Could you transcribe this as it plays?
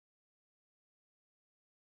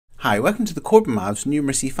Hi, welcome to the Corbettmaths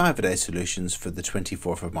Numeracy 5-a-day solutions for the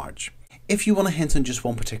 24th of March. If you want a hint on just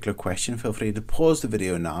one particular question, feel free to pause the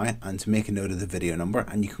video now and to make a note of the video number,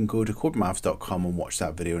 and you can go to corbettmaths.com and watch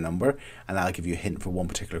that video number, and that'll give you a hint for one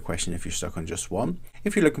particular question if you're stuck on just one.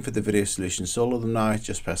 If you're looking for the video solutions to all of them now,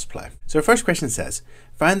 just press play. So our first question says,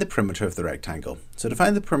 find the perimeter of the rectangle. So to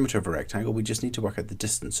find the perimeter of a rectangle, we just need to work out the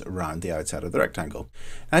distance around the outside of the rectangle.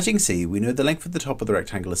 As you can see, we know the length of the top of the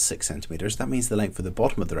rectangle is 6 centimeters. That means the length of the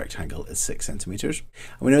bottom of the rectangle is 6 centimeters.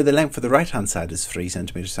 And we know the length for the right hand side is 3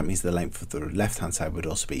 centimeters. That means the length of the left hand side would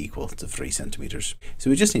also be equal to 3 centimeters.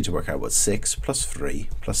 So we just need to work out what 6 plus 3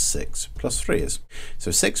 plus 6 plus 3 is.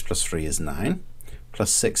 So 6 plus 3 is 9.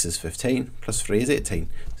 Plus 6 is 15, plus 3 is 18.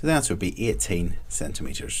 So the answer would be 18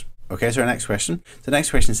 centimeters. Okay, so our next question. The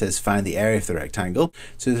next question says find the area of the rectangle.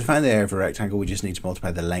 So to find the area of a rectangle, we just need to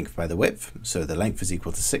multiply the length by the width. So the length is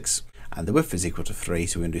equal to 6 and the width is equal to 3.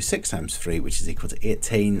 So we're going to do 6 times 3, which is equal to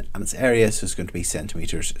 18, and its area, so it's going to be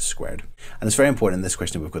centimeters squared. And it's very important in this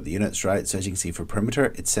question we've got the units right. So as you can see, for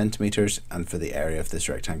perimeter, it's centimeters, and for the area of this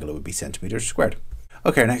rectangle, it would be centimeters squared.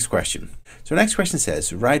 Okay, our next question. So our next question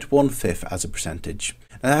says, write 1/5 as a percentage.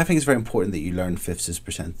 Now I think it's very important that you learn fifths as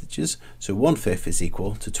percentages. So 1/5 is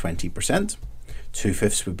equal to 20%.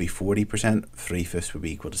 2/5 would be 40%, 3/5 would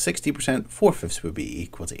be equal to 60%, 4/5 would be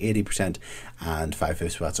equal to 80%, and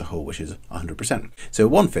 5/5, well, that's a whole, which is 100%. So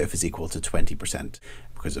 1/5 is equal to 20%,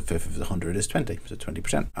 because a fifth of 100 is 20, so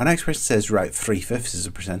 20%. Our next question says, write 3/5 as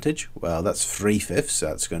a percentage. Well, that's 3/5, so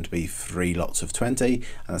that's going to be 3 lots of 20,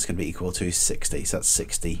 and that's going to be equal to 60, so that's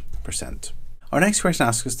 60%. Our next question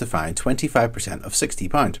asks us to find 25% of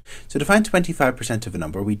 £60. So to find 25% of a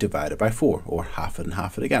number, we divide it by 4, or half it and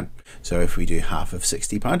half it again. So if we do half of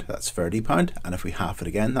 £60, that's £30, and if we half it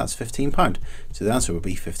again, that's £15. So the answer would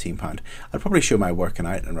be £15. I'd probably show my working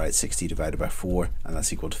out and write 60 divided by 4, and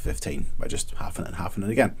that's equal to 15, by just halving it and halving it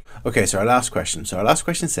again. Okay, so our last question. So our last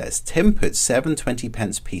question says, Tim puts 7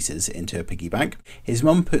 20p pieces into a piggy bank. His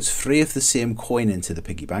mum puts 3 of the same coin into the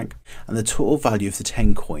piggy bank, and the total value of the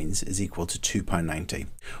 10 coins is equal to £2.90.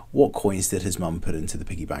 What coins did his mum put into the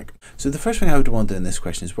piggy bank? So the first thing I would want to do in this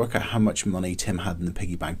question is work out how much money Tim had in the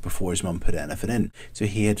piggy bank before his mum put anything in. So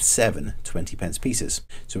he had 7 20p pieces.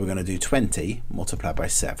 So we're going to do 20 multiplied by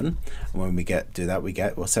 7. And when we do that, we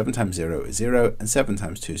get, well, 7 times 0 is 0, and 7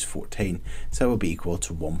 times 2 is 14. So it will be equal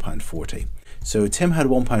to £1.40. So Tim had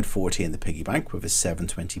 £1.40 in the piggy bank with his 7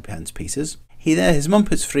 20p pieces. His mum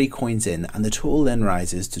puts 3 coins in, and the total then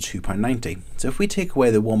rises to £2.90. So if we take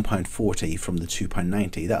away the £1.40 from the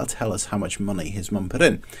 £2.90, that'll tell us how much money his mum put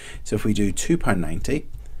in. So if we do £2.90,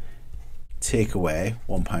 take away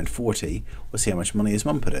 £1.40, we'll see how much money his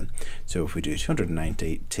mum put in. So if we do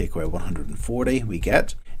 290, take away 140, we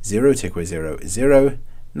get 0 take away 0 is 0,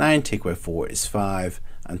 9 take away 4 is 5,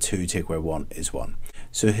 and 2 take away 1 is 1.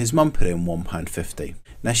 So his mum put in £1.50.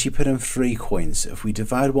 Now she put in 3 coins. If we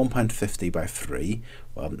divide £1.50 by 3,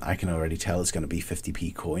 well, I can already tell it's going to be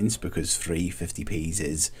 50p coins, because 3 50p's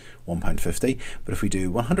is £1.50. But if we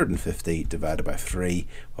do 150 divided by 3,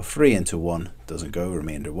 well, 3 into 1 doesn't go,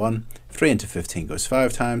 remainder 1. 3 into 15 goes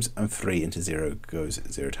 5 times, and 3 into 0 goes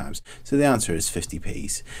 0 times. So the answer is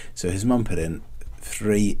 50p's. So his mum put in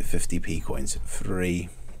 3 50p coins, 3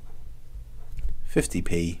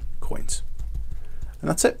 50p coins. And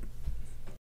that's it.